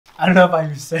I don't know how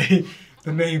you say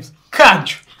the names.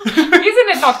 Kanch. Isn't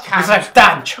it not kanch? It's like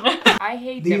tanch. I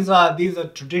hate These them. are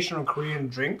traditional Korean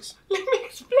drinks. Let me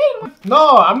explain.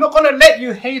 No, I'm not gonna let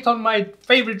you hate on my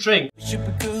favorite drink. We should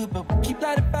be good, but we keep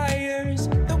lighting fires.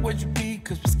 The words repeat,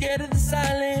 cause we're scared of the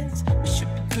silence. We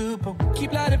should be good, but we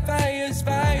keep lighting fires,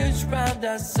 fires around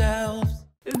ourselves.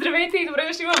 Здравейте и добре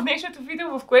дошли в днешното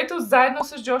видео, в което заедно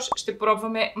с Джош ще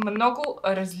пробваме много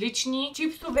различни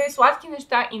чипсове, сладки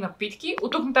неща и напитки.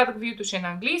 От тук нататък видеото ще е на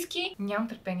английски. Нямам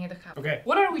търпение да хапя. Okay.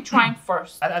 What are we trying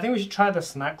first? I think we should try the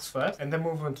snacks first and then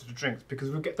move on to the drinks because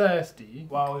we'll get thirsty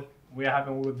while we're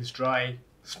having all of these dry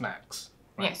snacks.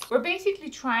 Yes, we're basically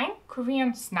trying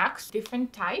Korean snacks, different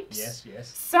types. Yes, yes.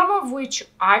 Some of which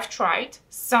I've tried,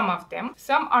 some of them.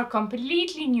 Some are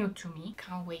completely new to me.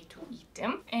 Can't wait to eat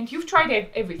them. And you've tried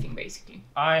everything basically.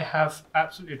 I have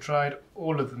absolutely tried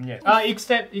all of them, yes.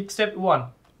 Except one.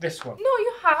 This one. No,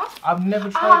 you have. I've never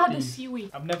tried these. The seaweed.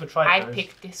 I've never tried I those.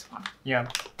 picked this one. Yeah,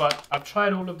 but I've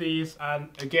tried all of these, and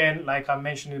again, like I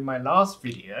mentioned in my last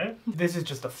video, this is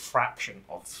just a fraction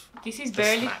of This is the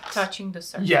barely snacks. touching the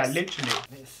surface. Yeah, literally.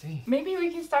 Let's see. Maybe we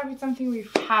can start with something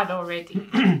we've had already.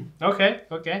 Okay.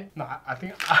 No, I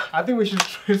think we should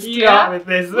start Yeah? with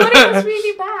this. What if it's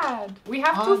really bad? We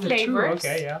have two the flavors.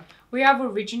 Okay, yeah. We have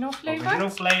original flavor. Original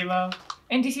flavor.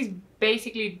 And this is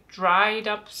basically dried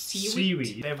up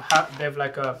seaweed. They've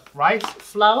like a rice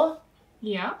flour,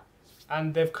 Yeah.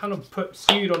 and they've kind of put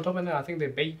seaweed on top, and then I think they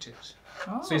baked it.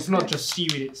 Oh, So it's not just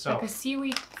seaweed itself. like a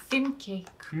seaweed thin cake.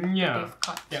 Yeah. They've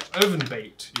cut. Yeah, oven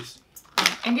baked.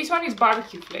 And this one is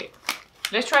barbecue flavor.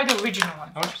 Let's try the original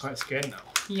one. I'm quite scared now.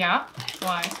 Yeah?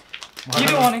 Why? Well, You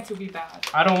don't want it to be bad.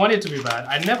 I don't want it to be bad.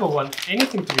 I never want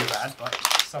anything to be bad, but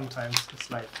sometimes it's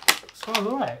like, it smells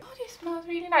alright. Oh, this smells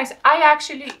really nice. I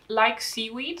actually like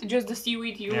seaweed, just the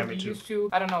seaweed you Yeah, me too. used to,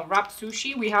 I don't know, wrap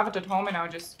sushi. We have it at home and I'll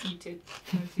just eat it.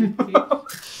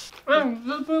 That's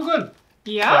pretty good.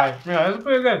 Yeah? Yeah, that's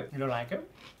pretty good. You don't like it?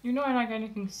 You know I like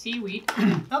anything seaweed.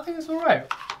 I think it's alright.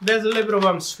 There's a little bit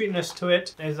of sweetness to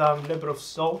it. There's a little bit of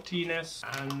saltiness,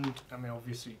 and I mean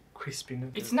obviously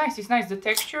crispiness. It's nice, it's nice. The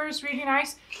texture is really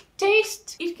nice.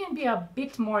 Taste, it can be a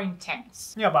bit more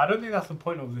intense. Yeah, but I don't think that's the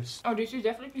point of this. Oh, this is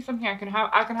definitely something I can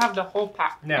have. I can have the whole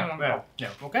pack. in one go. Yeah.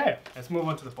 Okay, let's move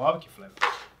on to the barbecue flavor.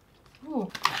 Ooh.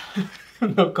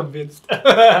 I'm not convinced.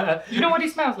 You know what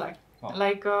it smells like? What?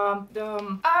 Like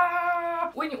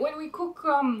when we cook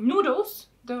noodles,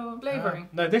 the flavoring.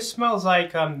 No, this smells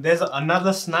like there's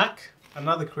another snack,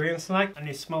 another Korean snack, and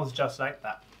it smells just like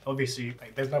that. Obviously,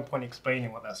 like there's no point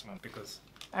explaining what that smells because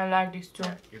I like this too.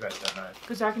 you guys don't know.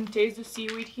 Because I can taste the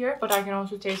seaweed here, but I can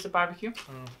also taste the barbecue.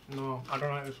 No, I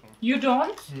don't like this one. You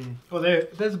don't? Well,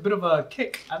 there's a bit of a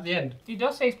kick at the end. It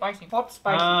does say spicy. Hot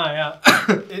spicy. Yeah.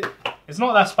 It's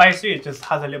not that spicy. It just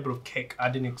has a little bit of kick. I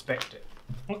didn't expect it.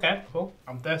 Okay, cool.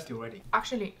 I'm thirsty already.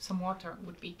 Actually, some water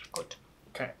would be good.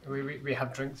 Okay, we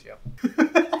have drinks here.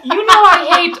 You know I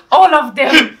hate all of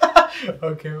them.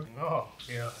 Okay. Oh,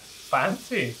 yeah.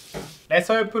 Fancy. Let's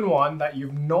open one that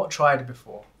you've not tried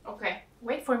before. Okay,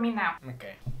 wait for me now.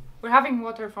 Okay. We're having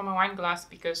water from a wine glass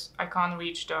because I can't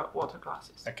reach the water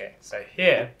glasses. Okay, so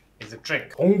here is a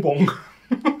drink. Bong bong.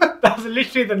 That's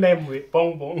literally the name of it.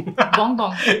 Bong bong. Bong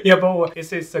bong. Yeah, bong.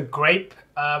 It's a grape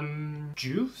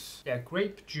juice. Yeah,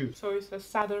 grape juice. So it's a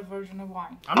sadder version of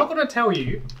wine. I'm not gonna tell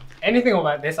you anything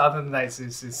about this other than that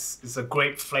it's a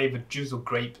grape flavored juice or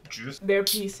grape juice. They're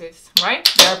pieces, right?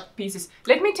 They're pieces.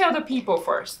 Let me tell the people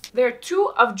first. There are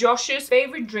two of Josh's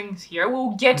favorite drinks here.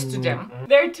 We'll get to them.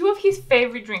 There are two of his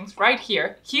favorite drinks right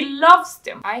here. He loves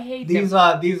them. I hate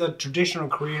them. These are traditional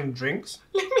Korean drinks.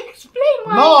 Let me explain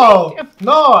why I hate them.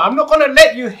 No, I'm not gonna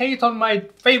let you hate on my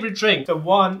favorite drink. The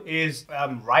one is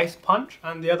rice punch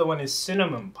and the other one is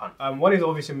cinnamon punch. One is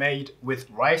obviously made with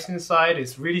rice inside.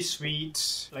 It's really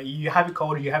sweet. Like you have it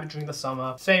cold, you have it during the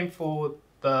summer. Same for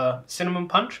the cinnamon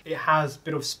punch. It has a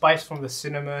bit of spice from the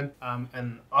cinnamon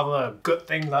and other good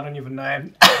things. I don't even know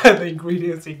the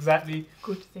ingredients exactly.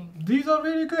 Good thing. These are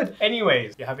really good.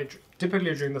 Anyways, you have it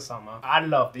typically during the summer. I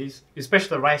love these, especially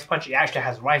the rice punch. It actually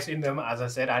has rice in them, as I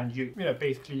said, and you know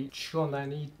basically chew on that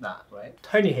and eat that, right?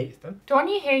 Tony hates them.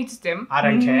 Tony hates them. I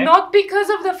don't care. Not because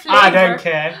of the flavor. I don't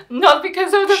care. Not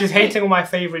because of the She's hating on my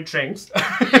favorite drinks.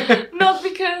 Not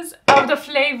because of the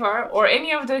flavor or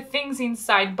any of the things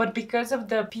inside, but because of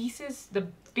the pieces, the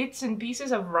bits and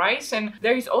pieces of rice. And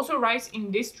there is also rice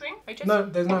in this drink. No,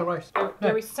 there's no rice.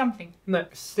 There is something. No,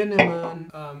 cinnamon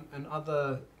and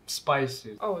other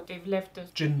spices. Oh, they've left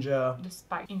Ginger. the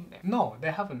spice in there. No,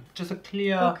 they haven't. Just a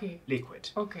clear liquid.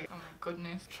 Okay. Oh my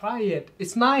goodness. Try it.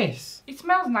 It's nice. It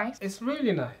smells nice. It's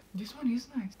really nice. This one is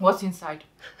nice. What's inside?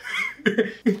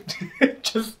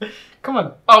 Just Come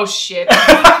on. Oh shit.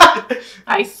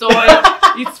 I saw it.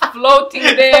 It's floating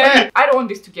there. I don't want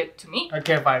this to get to me.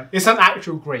 Okay, fine. It's an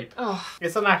actual grape. Oh.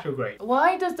 It's an actual grape.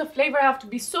 Why does the flavor have to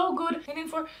be so good and then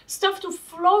for stuff to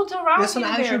float around It's an in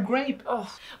actual there? grape.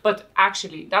 Oh. But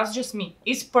actually, that's just me.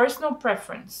 It's personal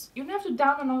preference. You don't have to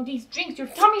down on all these drinks. Your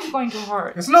tummy's going to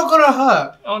hurt. It's not gonna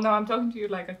hurt. Oh no, I'm talking to you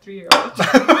like a 3-year-old.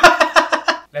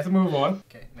 Let's move on.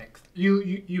 Okay, next.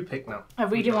 You pick now. I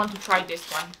really want to try this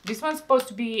one. This one's supposed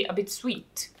to be a bit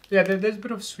sweet. Yeah, there's a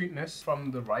bit of sweetness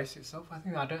from the rice itself. I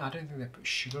don't think they put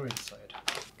sugar inside.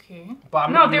 Okay. But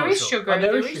no, I'm there not is sure. sugar. Oh,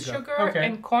 there is sugar okay.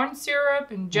 and corn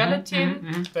syrup and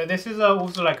gelatin. So this is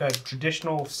also like a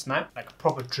traditional snack, like a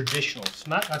proper traditional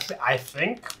snack. I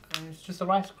think. And it's just a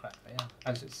rice cracker, yeah,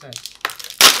 as it says.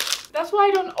 That's why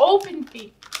I don't open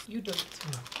things. You do it.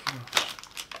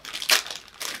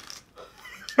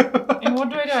 And what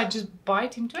do? I just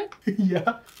bite into it?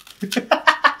 Yeah.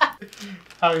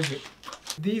 How is it?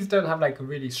 These don't have like a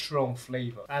really strong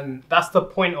flavor, and that's the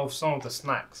point of some of the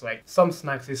snacks. Like some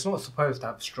snacks, it's not supposed to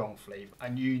have strong flavor,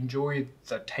 and you enjoy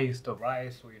the taste of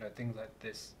rice or things like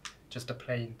this. Just a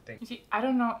plain thing. You see, I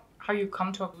don't know how you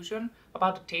come to a conclusion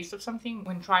about the taste of something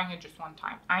when trying it just one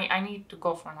time. I need to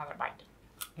go for another bite.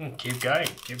 Keep going,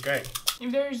 keep going.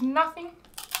 If there is nothing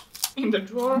in the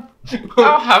drawer,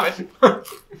 I'll have it.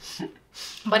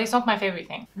 But it's not my favorite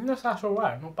thing. That's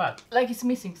alright, not bad. Like it's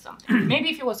missing something. Maybe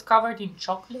if it was covered in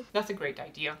chocolate, that's a great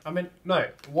idea. I mean, no.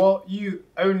 What you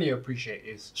only appreciate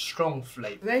is strong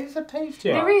flavor. There is a taste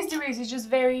here. There is. It's just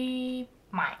very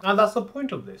mild. And that's the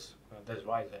point of this. There's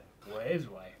rice there. Where is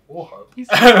rice? Oh, hope.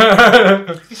 He's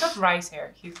not rice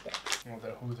hair. He's there. Well,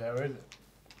 then whose hair is it?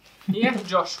 Yeah,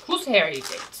 Josh. Whose hair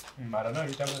is it? I don't know.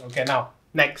 You tell me. Okay, now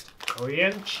next,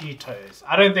 Korean Cheetos.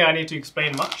 I don't think I need to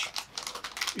explain much.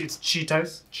 It's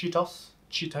Cheetos,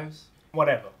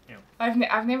 whatever. Yeah.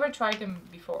 I've never tried them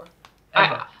before.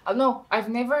 Ever?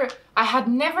 I had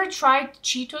never tried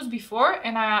Cheetos before,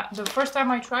 and the first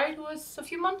time I tried was a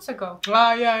few months ago.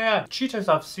 Yeah. Cheetos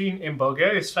I've seen in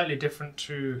Bulgaria is slightly different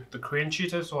to the Korean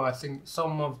Cheetos, or I think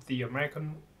some of the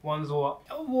American ones, or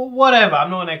whatever. I'm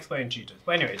not an expert in Cheetos.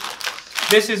 But anyways,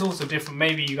 this is also different.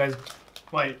 Maybe you guys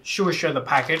might show the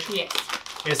package. Yes.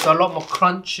 It's a lot more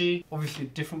crunchy, obviously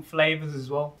different flavors as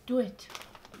well. Do it.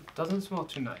 Doesn't smell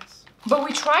too nice. But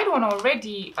we tried one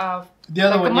already. The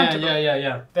other one,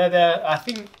 yeah. They're I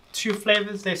think 2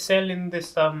 flavors they sell in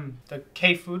this the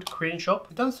K-food Korean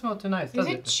shop. It doesn't smell too nice, does it?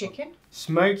 Is it chicken?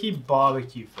 Smoky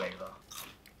barbecue flavor.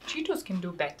 Cheetos can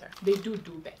do better. They do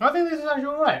better. I think this is actually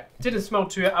alright. Didn't smell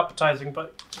too appetizing,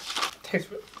 but tastes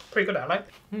pretty good. I like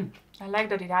it. I like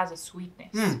that it has a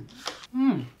sweetness.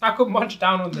 I could munch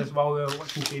down on this while we were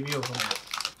watching TV or something.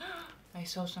 I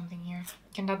saw something here.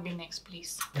 Can that be next,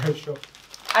 please? Sure.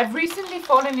 I've recently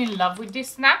fallen in love with this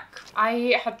snack.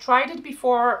 I had tried it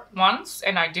before once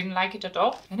and I didn't like it at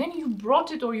all. And then you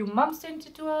brought it, or your mum sent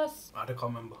it to us. I don't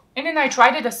remember. And then I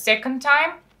tried it a second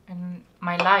time and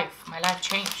my life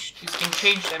changed. It's been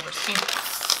changed ever since.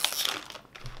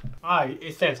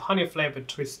 It says honey flavored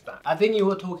twist snack. I think you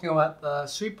were talking about the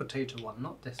sweet potato one,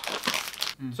 not this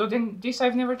one. So then this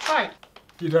I've never tried.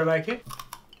 You don't like it?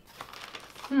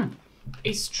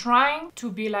 It's trying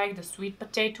to be like the sweet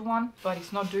potato one, but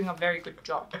it's not doing a very good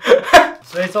job.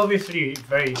 So it's obviously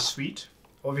very sweet,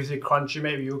 obviously crunchy.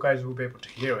 Maybe you guys will be able to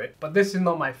hear it, but this is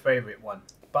not my favorite one.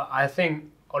 But I think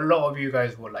a lot of you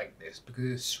guys will like this because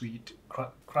it's sweet,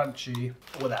 crunchy,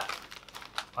 all that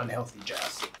unhealthy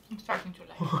jazz. I'm starting to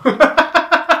like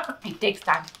it. It takes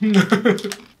time.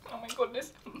 Oh my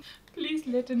goodness. Please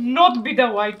let it not be the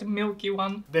white milky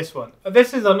one. This one.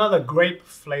 This is another grape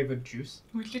flavored juice.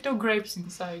 With little grapes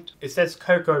inside. It says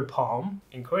cocoa palm.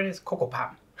 In Korean it's cocoa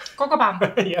palm. Cocoa palm.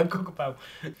 Yeah, cocoa palm.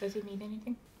 Does it need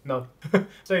anything? No.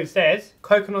 So it says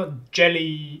coconut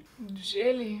jelly.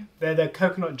 Jelly. They're the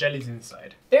coconut jellies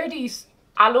inside. They're these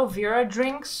aloe vera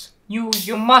drinks.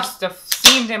 You must have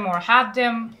seen them or had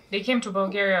them. They came to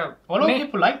Bulgaria. A lot of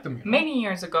people like them. Many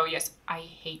years ago, yes. I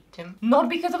hate them. Not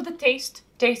because of the taste.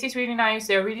 Taste is really nice.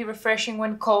 They're really refreshing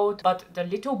when cold. But the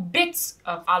little bits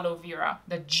of aloe vera,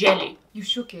 the jelly. You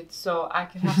shook it, so I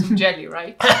can have some jelly,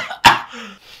 right?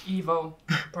 Evil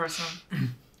person.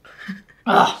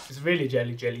 It's really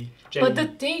jelly. But the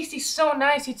taste is so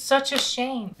nice. It's such a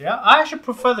shame. Yeah, I actually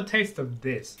prefer the taste of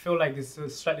this. I feel like it's a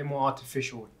slightly more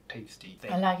artificial tasty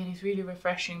thing. I like it. It's really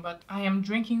refreshing, but I am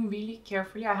drinking really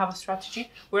carefully. I have a strategy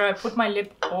where I put my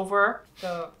lip over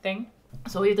the thing.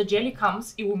 So if the jelly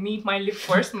comes, it will meet my lip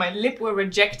first. My lip will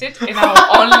reject it, and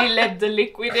I'll only let the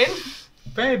liquid in.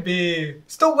 Baby,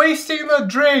 stop wasting the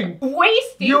drink.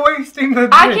 Wasting? You're wasting the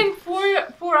drink. I can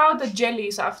pour out the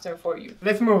jellies after for you.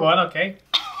 Let's move on, okay?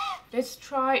 Let's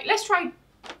try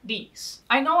these.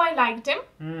 I know I like them,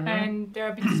 and they're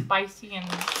a bit spicy and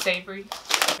savory.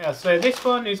 Yeah, so this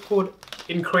one is called,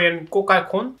 in Korean,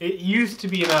 kokal-kon. It used to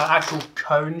be in an actual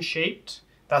cone shaped.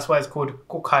 That's why it's called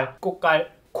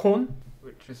kokal-kon,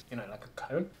 which is, you know, like a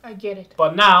cone. I get it.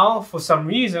 But now, for some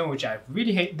reason, which I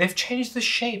really hate, they've changed the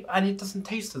shape and it doesn't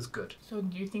taste as good. So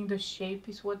do you think the shape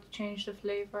is what changed the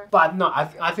flavor? But no,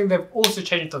 I think they've also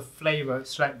changed the flavor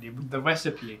slightly with the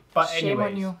recipe. But Shame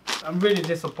anyways, on you. I'm really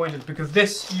disappointed because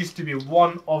this used to be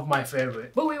one of my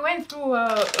favorites. But we went through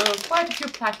quite a few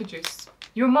packages.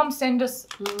 Your mom sent us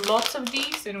lots of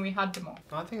these and we had them all.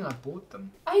 I think I bought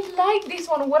them. I like this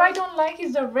one. What I don't like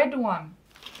is the red one.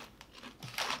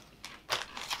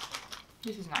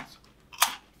 This is nice.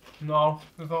 No,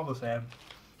 it's not the same.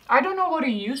 I don't know what it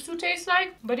used to taste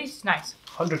like, but it's nice.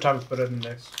 100 times better than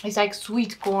this. It's like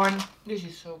sweet corn. This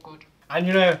is so good. And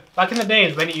you know, back in the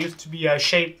days when it used to be a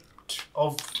shape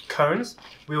of cones,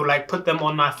 we would like put them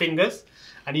on our fingers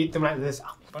and eat them like this.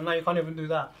 But now you can't even do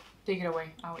that. Take it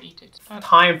away. I'll eat it.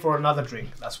 Time for another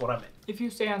drink. That's what I meant. If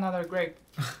you say another grape.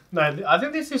 No, I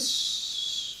think this is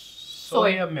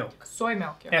soy milk. Soy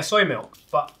milk, yeah. Yeah, soy milk.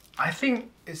 But I think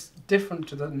it's different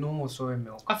to the normal soy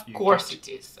milk. Of course it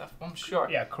is. I'm sure.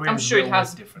 Yeah, Korean I'm sure it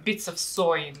has different. bits of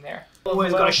soy in there.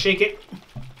 Always gotta shake it.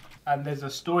 And there's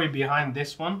a story behind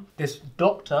this one. This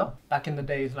doctor, back in the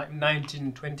days, like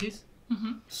 1920s,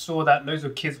 saw that loads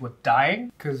of kids were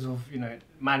dying because of, you know,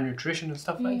 malnutrition and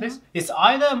stuff like this. It's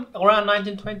either around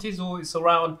 1920s or it's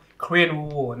around Korean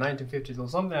War, 1950s or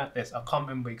something like this. I can't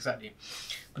remember exactly.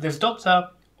 But this doctor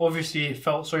obviously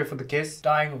felt sorry for the kids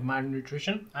dying of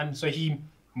malnutrition, and so he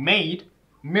made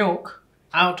milk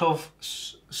out of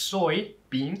soy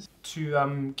beans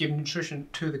to give nutrition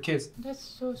to the kids. That's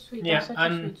so sweet. Yeah, That's such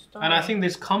a sweet story. and I think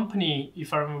this company,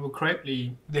 if I remember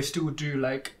correctly, they still do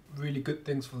like really good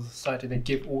things for the society. They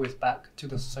give always back to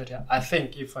the society. I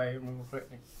think, if I remember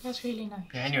correctly. That's really nice.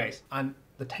 Yeah. Anyways, and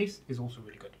the taste is also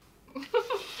really good.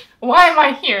 Why am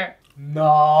I here?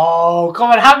 No,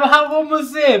 come on, have one more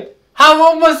sip. Have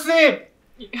one more sip.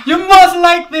 You must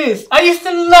like this. I used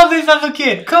to love this as a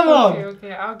kid. Come on.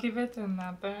 Okay, I'll give it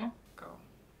another go.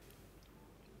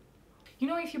 You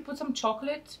know, if you put some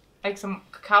chocolate, like some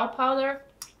cacao powder,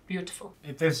 beautiful.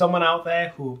 If there's someone out there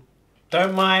who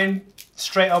don't mind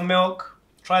straight on milk,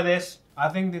 try this. I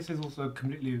think this is also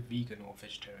completely vegan or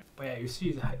vegetarian. But yeah, you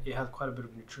see it has quite a bit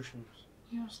of nutrition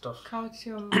stuff.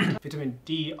 Calcium. Vitamin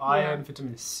D, iron,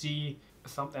 vitamin C,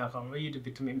 something I can't read,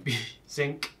 vitamin B,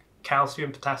 zinc,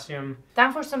 calcium, potassium.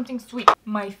 Time for something sweet.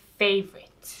 My favorite.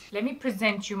 Let me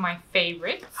present you my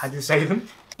favorites. How do you say them?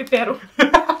 Pepero.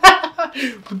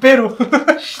 Pepero.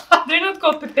 They're not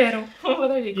called pepero.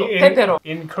 What are they called? Pepero.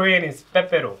 In Korean, it's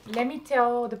pepero. Let me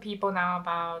tell the people now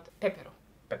about pepero.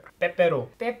 Pepero.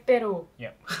 Pepero.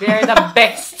 Yeah. They're the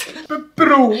best.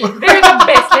 Pepero. They're the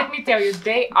best. Let me tell you,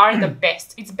 they are the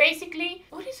best. It's basically,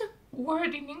 what is a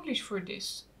word in English for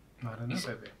this? I don't know,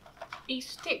 baby. It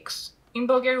sticks. In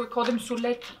Bulgaria, we call them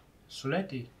suleti.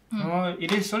 Suleti. Oh,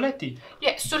 it is suleti.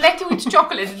 Yeah, suleti with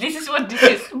chocolate. This is what this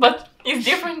is, but it's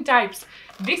different types.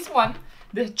 This one,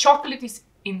 the chocolate is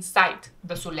inside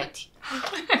the suleti.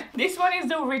 This one is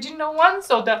the original one,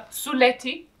 so the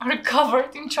suleti are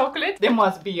covered in chocolate. There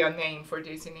must be a name for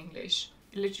this in English.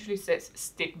 It literally says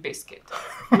stick biscuit.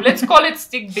 Let's call it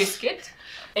stick biscuit.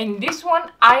 And this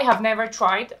one I have never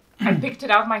tried. I picked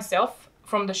it out myself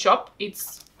from the shop.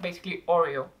 It's basically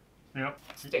Oreo. Yeah.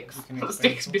 Sticks.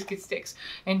 Sticks, biscuit sticks.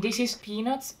 And this is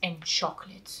peanuts and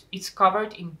chocolate. It's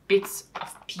covered in bits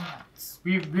of peanuts.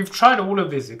 We've tried all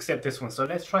of this except this one, so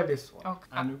let's try this one. Okay.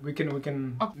 And we can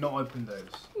not open those.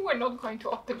 We're not going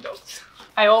to open those.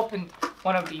 I opened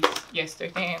one of these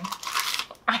yesterday and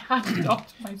I had it up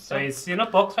myself. So it's in a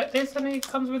box like this and it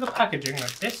comes with a packaging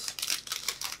like this.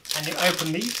 And you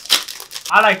open these.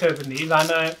 I like to open these. I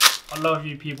know a lot of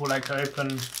you people like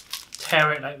to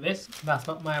tear it like this. That's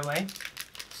not my way.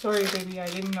 Sorry baby, I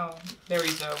didn't know there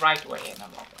is a right way and a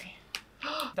wrong way.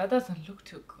 That doesn't look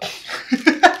too good.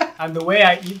 And the way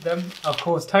I eat them, of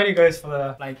course, Tony goes for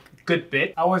the like good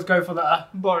bit. I always go for the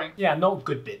boring. Yeah, not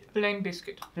good bit. Plain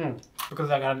biscuit. Because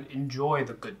I can enjoy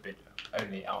the good bit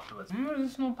only afterwards.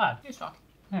 It's not bad. It's not.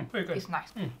 Very good. It's nice.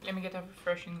 Let me get a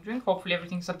refreshing drink. Hopefully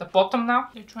everything's at the bottom now.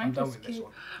 They're trying I'm to done with this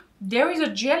one. There is a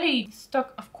jelly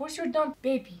stuck. Of course you're done,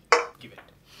 baby. Give it.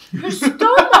 Your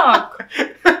stomach!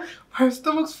 Her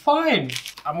stomach's fine.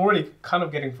 I'm already kind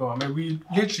of getting full. I mean, we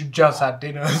literally just had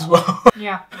dinner as well.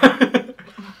 Yeah.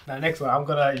 Now, next one, I'm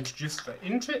gonna introduce an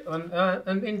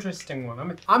interesting one. I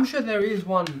mean, I'm sure there is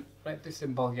one like this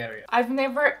in Bulgaria. I've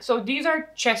never. So these are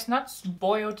chestnuts,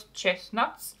 boiled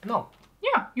chestnuts. No.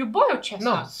 Yeah, you boil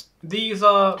chestnuts. No, these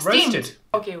are Steamed. roasted.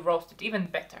 Okay, roasted, even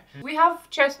better. We have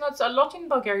chestnuts a lot in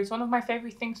Bulgaria. It's one of my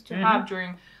favorite things to have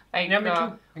during like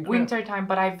winter time.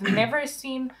 But I've never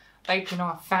seen like, you know,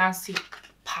 a fancy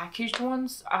packaged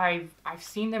ones. I've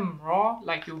seen them raw,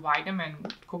 like you buy them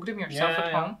and cook them yourself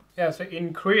at home. Yeah, so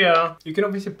in Korea, you can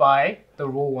obviously buy the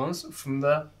raw ones from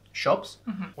the shops.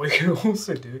 What you can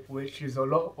also do, which is a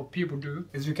lot of people do,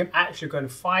 is you can actually go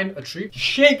and find a tree,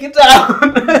 shake it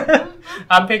down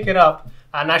and pick it up.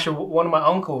 And actually one of my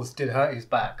uncles did hurt his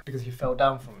back because he fell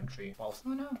down from a tree whilst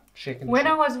shaking the When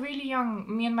tree. I was really young,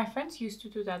 me and my friends used to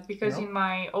do that because in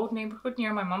my old neighborhood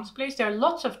near my mom's place, there are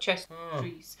lots of chestnut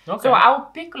trees. Okay. So I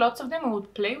would pick lots of them, I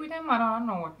would play with them, I don't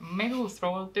know, maybe we'll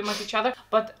throw them at each other.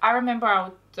 But I remember I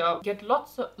would get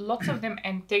lots of them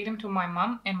and take them to my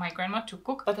mom and my grandma to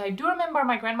cook. But I do remember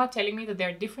my grandma telling me that there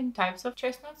are different types of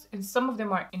chestnuts and some of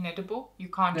them are inedible. You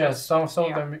can't just... some of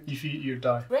them, if you eat, you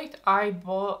die. Great, I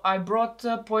brought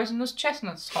poisonous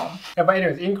chestnuts home. Yeah, but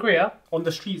anyways, in Korea, on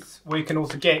the streets, what you can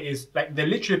also get is, like, there are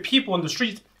literally people on the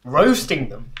streets roasting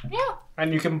them. Yeah.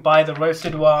 And you can buy the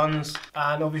roasted ones,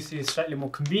 and obviously a slightly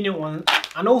more convenient one,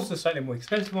 and also a slightly more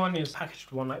expensive one is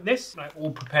packaged one like this, like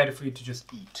all prepared for you to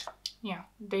just eat. Yeah,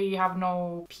 they have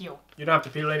no peel. You don't have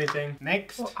to peel anything.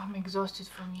 Next. Oh, I'm exhausted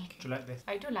from eating. Do you like this?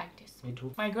 I do like this. Me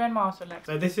too. My grandma also likes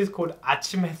it. So this is called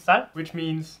아침 햇살, which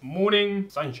means morning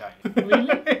sunshine.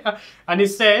 Really? And it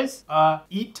says,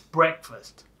 eat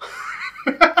breakfast.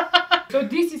 So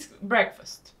this is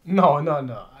breakfast?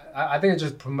 No. I think it's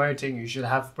just promoting you should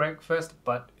have breakfast,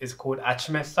 but it's called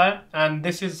아침 햇살, and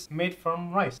this is made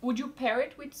from rice. Would you pair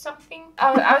it with something?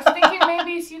 I was thinking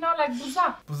maybe it's, you know, like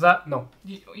buza. Buza? No.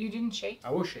 You didn't shake?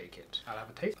 I will shake it. I'll have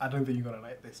a taste. I don't think you're gonna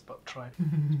like this, but try.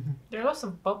 There are lots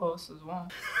of bubbles as well.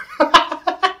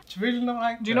 Do you really not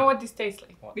like that? Do you know what this tastes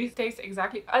like? What? This tastes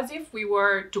exactly as if we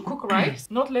were to cook rice,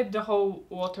 not let the whole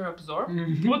water absorb,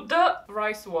 put the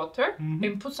rice water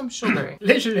and put some sugar in.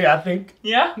 Literally, I think.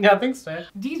 Yeah? Yeah, I think so.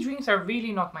 These drinks are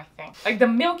really not my thing. Like the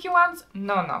milky ones,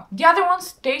 no. The other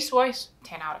ones, taste-wise,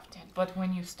 10 out of 10. But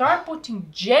when you start putting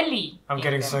jelly I'm in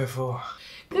getting them, so full.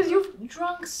 because you've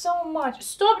drunk so much.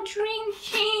 Stop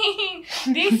drinking!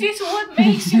 This is what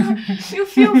makes you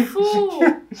feel full.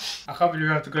 I can't believe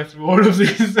I have to go through all of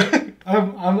this.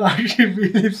 I'm actually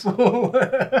really full.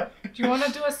 Do you want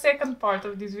to do a second part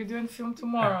of this video and film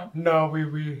tomorrow? No,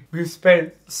 we've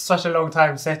spent such a long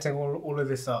time setting all of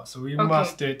this up, so we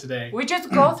must do it today. We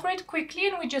just go through it quickly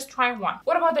and we just try one.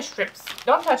 What about the shrimps?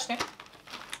 Don't touch them.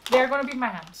 They're gonna be in my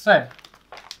hands. So,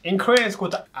 in Korean it's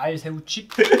called the 아이새우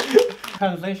chip.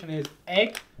 Translation is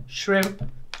egg, shrimp,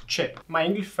 chip. My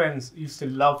English friends used to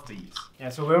love these. Yeah,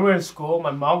 so when we were in school,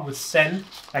 my mom would send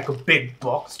like a big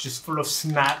box just full of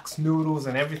snacks, noodles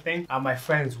and everything, and my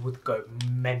friends would go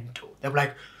mental. They'd be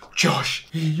like, Josh,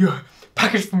 your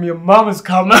package from your mom has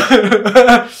come. And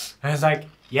I was like,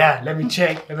 yeah, let me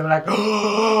check. And they're like,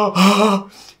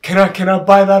 can I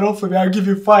buy that off of you? I'll give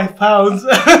you £5.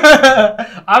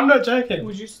 I'm not joking.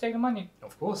 Would you take the money?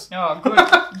 Of course. Oh,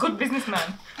 good. Good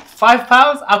businessman.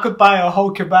 £5? I could buy a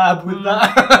whole kebab with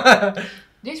that.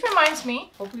 This reminds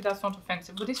me, hopefully that's not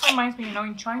offensive, but this reminds me, you know,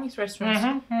 in Chinese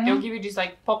restaurants, they'll give you these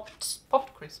like popped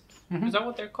crisps. Is that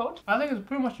what they're called? I think it's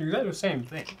pretty much exactly the same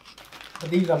thing. But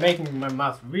these are making my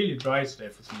mouth really dry today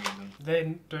for some reason.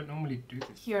 They don't normally do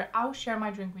this. Here, I'll share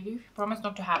my drink with you if you promise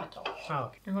not to have it all. Oh,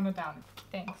 okay. You're gonna down it.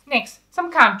 Thanks. Next,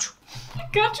 some kanchu.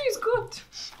 Kanchu is good.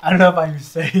 I don't know how you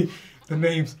say the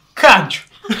names. Kancho.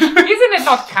 Isn't it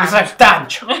not kanchu? It's like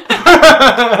dancho.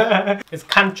 It's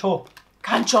kancho.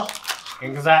 Kancho.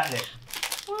 Exactly.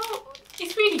 Well,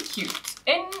 it's really cute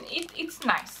and it's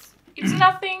nice. It's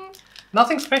nothing...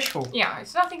 Nothing special. Yeah,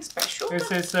 it's nothing special. This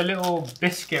is a little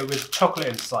biscuit with chocolate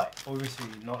inside. Obviously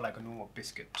not like a normal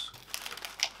biscuit.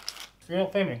 You're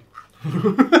not filming.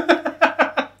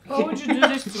 Why would you do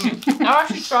this to me? I'll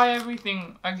actually try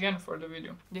everything again for the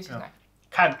video. This is nice.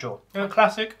 Kancho. You know,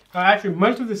 classic. Actually,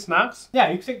 most of the snacks, yeah,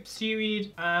 you can take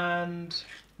seaweed and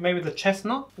maybe the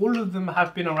chestnut. All of them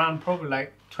have been around probably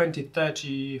like 20,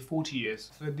 30, 40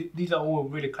 years. So these are all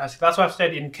really classic. That's why I've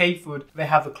said in K-food, they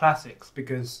have the classics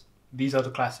because these are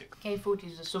the classics. K-food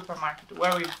is a supermarket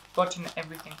where we've gotten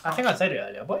everything from. I think I said it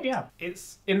earlier, but yeah,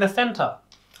 it's in the center.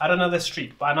 I don't know the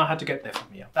street, but I know how to get there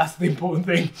from here. That's the important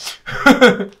thing.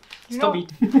 Stop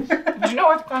eating. Do you know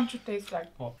what kanchu tastes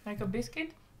like? What? Like a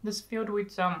biscuit, That's filled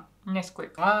with some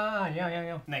Nesquik. Ah,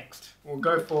 yeah. Next, we'll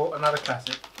go for another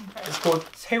classic. Okay. It's called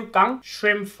새우깡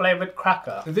shrimp flavored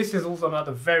cracker. So this is also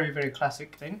another very, very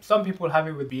classic thing. Some people have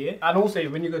it with beer, and also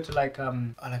when you go to like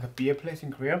a beer place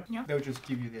in Korea, Yeah. they'll just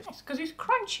give you this. Because it's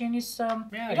crunchy and it's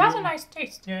Yeah, it has a nice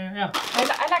taste. Yeah.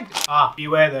 I like this. Ah,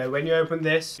 beware though, when you open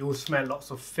this, you will smell lots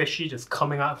of fishy just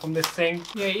coming out from this thing.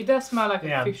 Yeah, it does smell like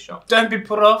a fish shop. Don't be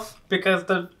put off because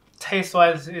the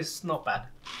taste-wise is not bad.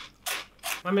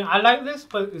 I mean, I like this,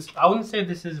 but I wouldn't say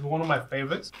this is one of my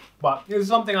favorites. But it's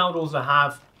something I would also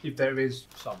have if there is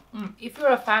some. If you're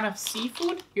a fan of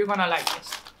seafood, you're gonna like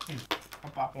this.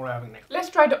 What are we having next? Let's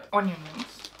try the onion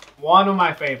rings. One of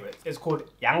my favorites. It's called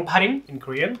양파ring in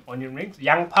Korean. Onion rings.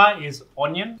 양파 is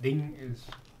onion. ring is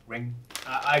ring.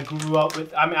 I grew up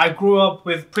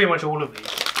with pretty much all of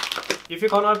these. If you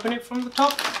can't open it from the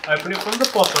top, open it from the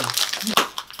bottom.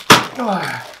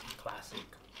 Classic.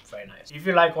 Very nice. If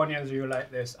you like onions, you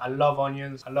like this. I love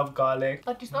onions. I love garlic.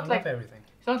 But it's not I like love everything.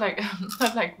 it's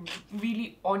not like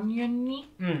really oniony.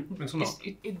 It's not.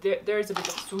 There is a bit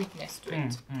of sweetness to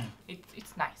it.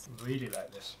 It's nice. Really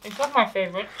like this. It's not my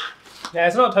favorite. Yeah,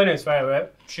 it's not Tony's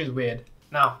favorite. She's weird.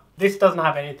 Now, this doesn't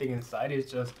have anything inside.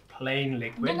 It's just plain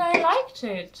liquid. Then I liked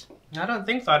it. I don't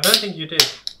think so. I don't think you did.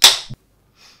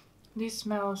 This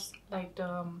smells like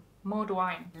the mulled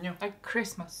wine. Yeah. Like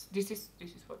Christmas. This is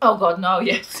what. Oh God, no!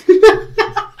 Yes.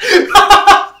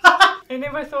 I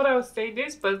never thought I would say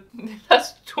this, but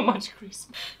that's too much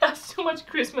Christmas. That's too much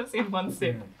Christmas in one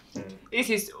sip. This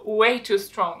is way too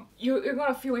strong. You're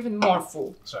gonna feel even more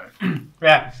full. Sorry.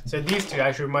 Yeah, so these two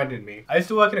actually reminded me. I used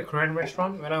to work in a Korean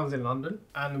restaurant when I was in London,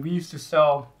 and we used to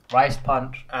sell rice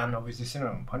punch and obviously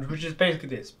cinnamon punch, which is basically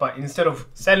this. But instead of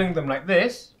selling them like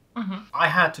this, I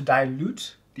had to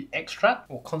dilute the extract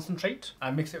or concentrate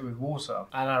and mix it with water.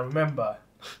 And I remember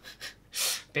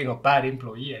being a bad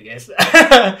employee, I guess,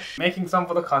 making some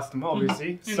for the customer,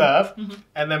 obviously, serve,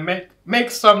 and then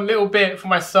make some little bit for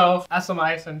myself, add some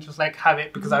ice, and just like have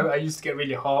it because I used to get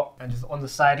really hot, and just on the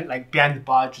side, like behind the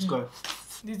bar, just go.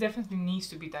 This definitely needs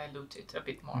to be diluted a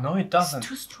bit more. No, it doesn't. It's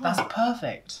too strong. That's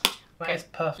perfect. That is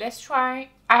perfect. Let's try.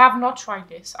 I have not tried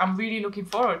this. I'm really looking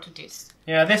forward to this.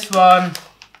 Yeah, this one.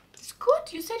 It's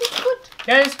good. You said it's good.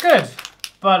 Yeah, it's good.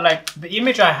 But like the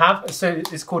image I have,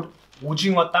 it's called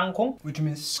오징어 땅콩, which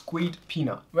means squid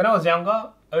peanut. When I was younger,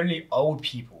 only old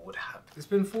people would have. It's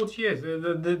been 40 years.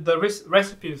 The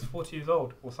recipe is 40 years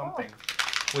old or something.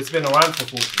 Well, it's been around for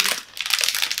 40 years.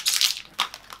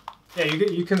 Yeah,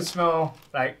 you can smell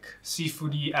like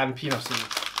seafoody and peanut seeds.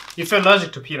 If you're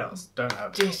allergic to peanuts, don't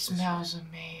have it. This smells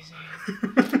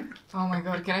amazing. Oh my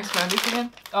God, can I smell this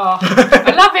again? Oh,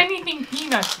 I love anything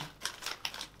peanutty.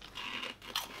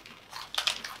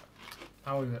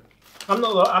 How is it? I'm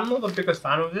not the biggest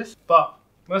fan of this, but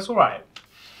it's alright.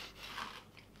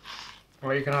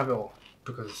 Well, you can have it all,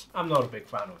 because I'm not a big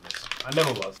fan of this. I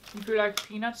never was. If you like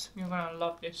peanuts, you're gonna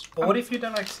love this. But what if you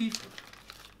don't like seafood?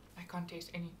 I can't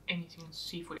taste anything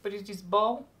seafood. But it's this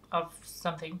bowl of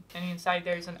something, and inside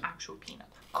there is an actual peanut.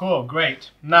 Cool,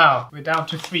 great. Now, we're down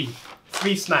to three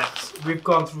snacks. We've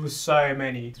gone through so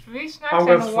many. 3 snacks I'm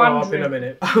gonna and throw 1 up drink. in a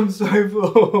minute. I'm so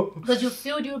full. Because you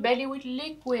filled your belly with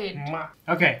liquid.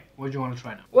 Okay, what do you want to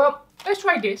try now? Well, let's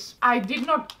try this. I was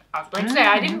going to say,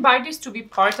 I didn't buy this to be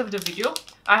part of the video.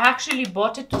 I actually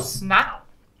bought it to snack.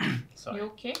 Sorry. You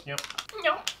okay? Yep.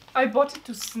 No. I bought it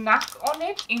to snack on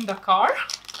it in the car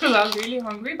because I was really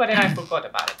hungry, but then I forgot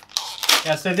about it.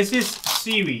 Yeah, so this is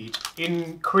seaweed.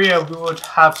 In Korea, we would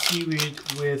have seaweed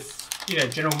with,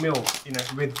 general meals,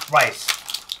 with rice.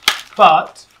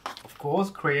 But, of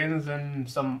course, Koreans and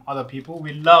some other people,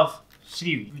 we love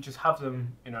seaweed. We just have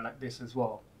them, like this as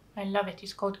well. I love it.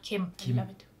 It's called Kim. I love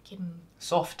it. Kim.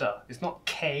 Softer. It's not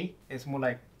K, it's more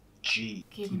like G.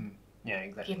 Kim. Yeah,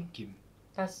 exactly. Kim.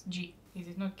 That's G. Is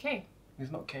it not K?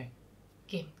 It's not K.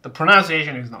 Kim. The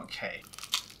pronunciation is not K.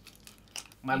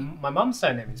 My mum's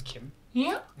surname is Kim.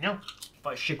 Yeah? Yeah.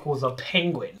 But she calls her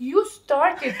penguin. You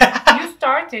started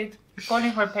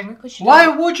calling her penguin because she... Why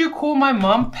would you call my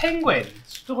mum penguin?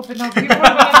 Stop it now. People are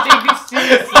going to take this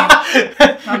seriously.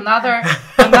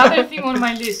 Another thing on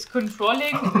my list.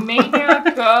 Controlling,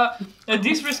 maniac, a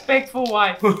disrespectful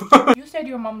wife. You said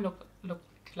your mom looked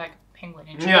like a penguin.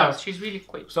 And she does. She's really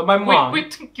quick. So my mom...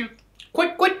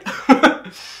 Quit.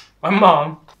 My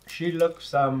mom, she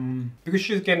looks, because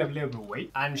she's getting a little bit of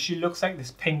weight, and she looks like this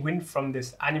penguin from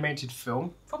this animated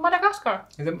film. From Madagascar.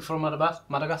 Is it from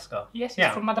Madagascar? Yes,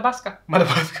 it's from Madagascar.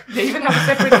 Madagascar. They even have a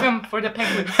separate film for the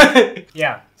penguins.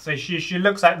 Yeah, so she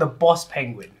looks like the boss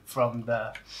penguin from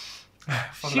the...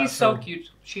 She's so cute.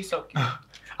 She's so cute.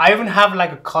 I even have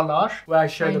like a collage where I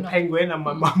show I the know. penguin and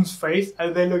my mom's face,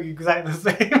 and they look exactly the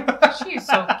same. She is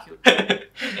so cute.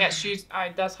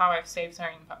 Yeah, that's how I've saved her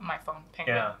in my phone.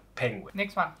 Penguin. Yeah, penguin.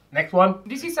 Next one. Next one.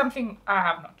 This is something I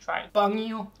have not tried.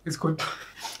 Bangyo. It's called.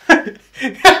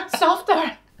 Softer.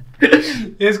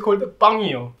 It's called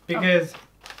bangyo because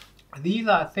these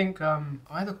are, I think,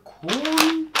 either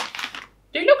corn.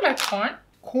 They look like corn.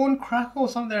 Corn crackle or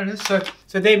something like this.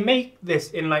 So they make this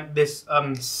in like this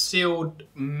sealed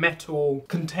metal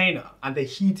container, and they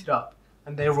heat it up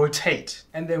and they rotate,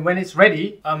 and then when it's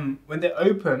ready, when they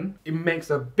open, it makes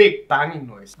a big banging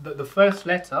noise. The first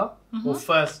letter or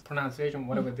first pronunciation,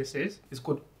 whatever this is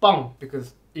called bang,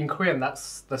 because in Korean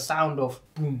that's the sound of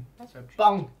boom. That's a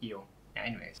bang yo. Yeah,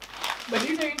 anyways. But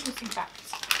these are interesting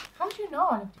facts. How do you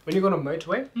know? When you go on a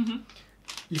motorway,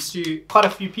 you see quite a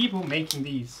few people making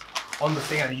these on the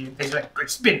thing, and they like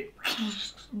spin.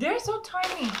 They're so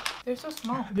tiny. They're so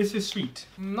small. This is sweet.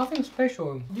 Nothing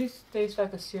special. This tastes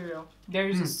like a cereal. There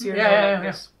is a cereal Yeah.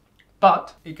 this.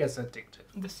 But it gets addicted.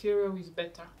 The cereal is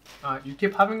better. You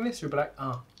keep having this, you'll be like,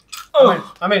 oh.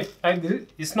 Oh. I mean,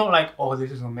 it's not like, oh,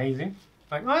 this is amazing.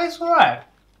 Like, oh, it's alright.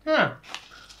 Yeah.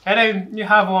 And then you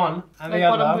have one and Like the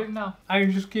what I'm other, doing now. and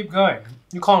you just keep going.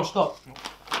 You can't stop.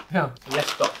 Yeah.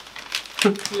 Let's stop.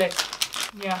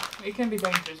 Yeah, it can be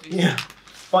dangerous. Yeah.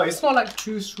 But it's not like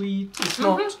too sweet. It's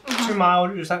not too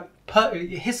mild. It's like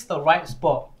it hits the right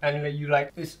spot, and you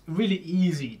like it's really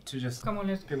easy to just. Come on,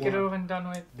 let's pick get it one. over and done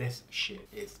with. This shit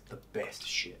is the best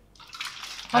shit.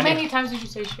 How many times did you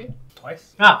say shit?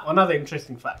 Twice. Ah, another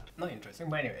interesting fact. Not interesting,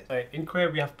 but anyways. So in Korea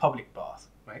we have public baths,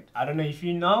 right? I don't know if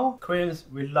you know, Koreans,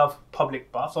 we love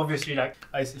public baths. Obviously, like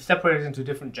it's separated into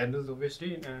different genders,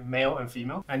 obviously, male and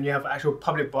female. And you have actual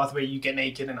public bath where you get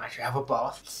naked and actually have a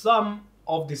bath. Some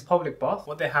of these public baths,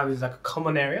 what they have is like a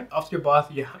common area. After your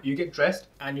bath, you get dressed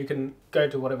and you can go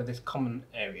to whatever this common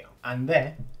area. And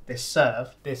there, they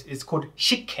serve this. It's called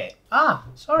식혜. Ah,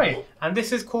 sorry. And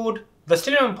this is called. The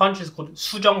cinnamon punch is called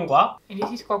수정과. And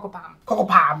this is kokopam.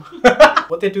 kokopam.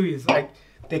 What they do is like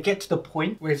they get to the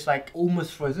point where it's like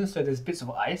almost frozen, so there's bits of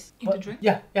ice. In the drink?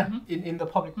 Yeah, in the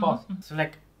public bath. So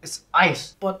like it's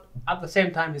ice, but at the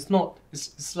same time it's not.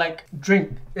 It's like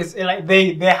drink. It's like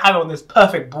they have it on this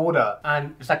perfect border,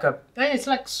 and it's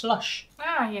like slush.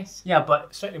 Ah, yes. Yeah,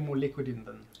 but slightly more liquid than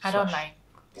slush. I don't like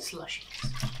slushies.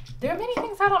 There are many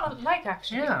things I don't like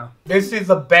actually. Yeah, this is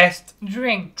the best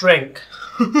Drink.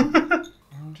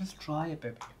 Just try it,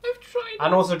 baby. I've tried.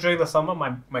 And also during the summer,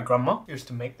 my grandma used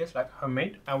to make this, like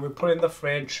homemade, and we put it in the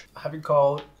fridge, have it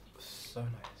cold. So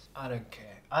nice. I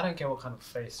don't care what kind of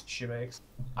face she makes.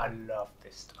 I love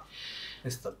this stuff.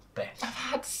 It's the best. I've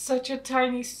had such a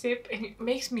tiny sip and it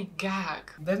makes me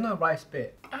gag. There's no rice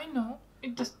bit. I know.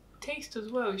 It just tastes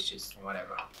as well. It's just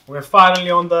Whatever. We're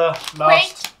finally on the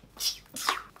last.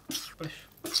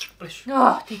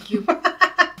 Oh, thank you.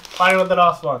 Finally on the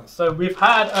last one. So we've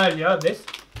had earlier this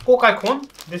corn.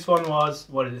 This one was,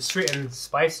 what is it, sweet and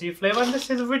spicy flavor, and this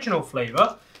is original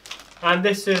flavor. And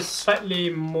this is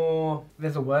slightly more,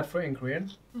 there's a word for it in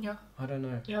Korean? Yeah. I don't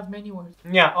know. You have many words.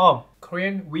 Yeah,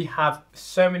 Korean, we have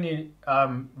so many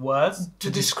words to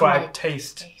describe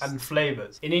taste and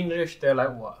flavors. In English, they're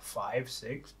like, what, 5,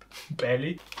 6,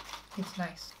 barely? It's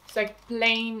nice. It's like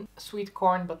plain sweet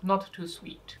corn, but not too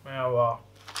sweet. Yeah, well,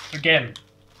 again,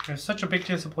 it's such a big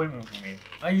disappointment for me.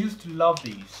 I used to love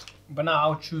these, but now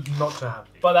I'll choose not to have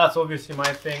these. But that's obviously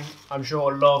my thing. I'm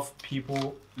sure a lot of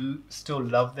people still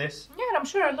love this. Yeah, and I'm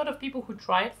sure a lot of people who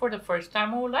try it for the first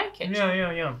time will like it.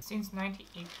 Yeah. Since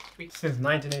 1983. Since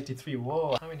 1983.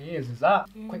 Whoa, how many years is that?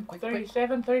 Quick.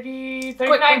 37, 30,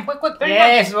 39. Quick. 39.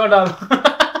 Yes, well done.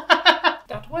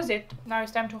 That was it. Now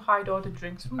it's time to hide all the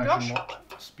drinks from I Josh. should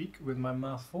not speak with my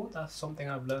mouth full. That's something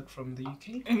I've learned from the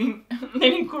UK. And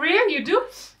in Korea, you do?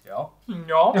 Yeah.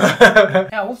 No.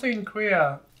 Yeah, also in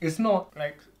Korea, it's not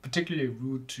like particularly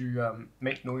rude to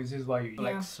make noises while you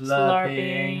like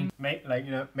slurping,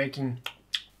 making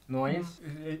noise.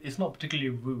 It's not particularly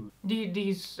rude.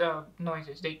 These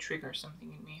noises, they trigger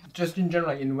something in me. Just in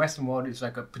general, like in Western world, it's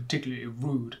like a particularly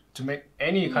rude to make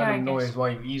any kind of noise while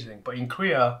you're eating. But in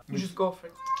Korea, You just go for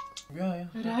it. Yeah.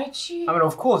 Raichi. I mean,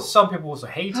 of course, some people also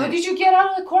hate How it. did you get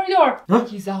out of the corridor? Huh?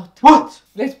 He's out. What?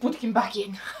 Let's put him back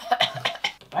in.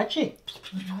 Actually,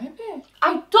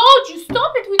 I told you,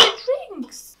 stop it with the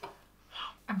drinks.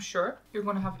 I'm sure you're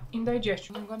gonna have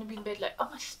indigestion. You're gonna be in bed like, oh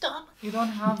my stomach. You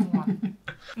don't have one.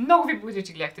 Много ви благодаря,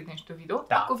 че гледахте днешното видео.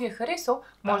 Ако ви е харесал,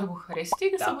 може да го харесате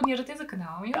и да се абонирате за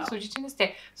канала ми, в случай, че не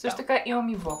сте. Също така имам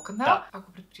и влог канал,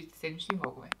 ако предпочитате седмични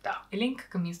влогове. Линк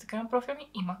към Instagram профила ми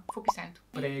има в описанието.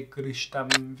 Прегръщам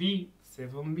ви,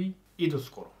 севам ви и до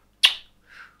скоро.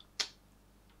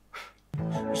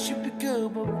 We should be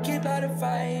good, but we keep lighting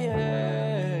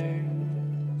fires.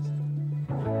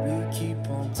 We keep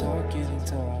on talking and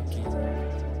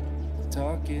talking,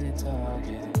 talking and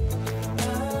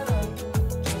talking.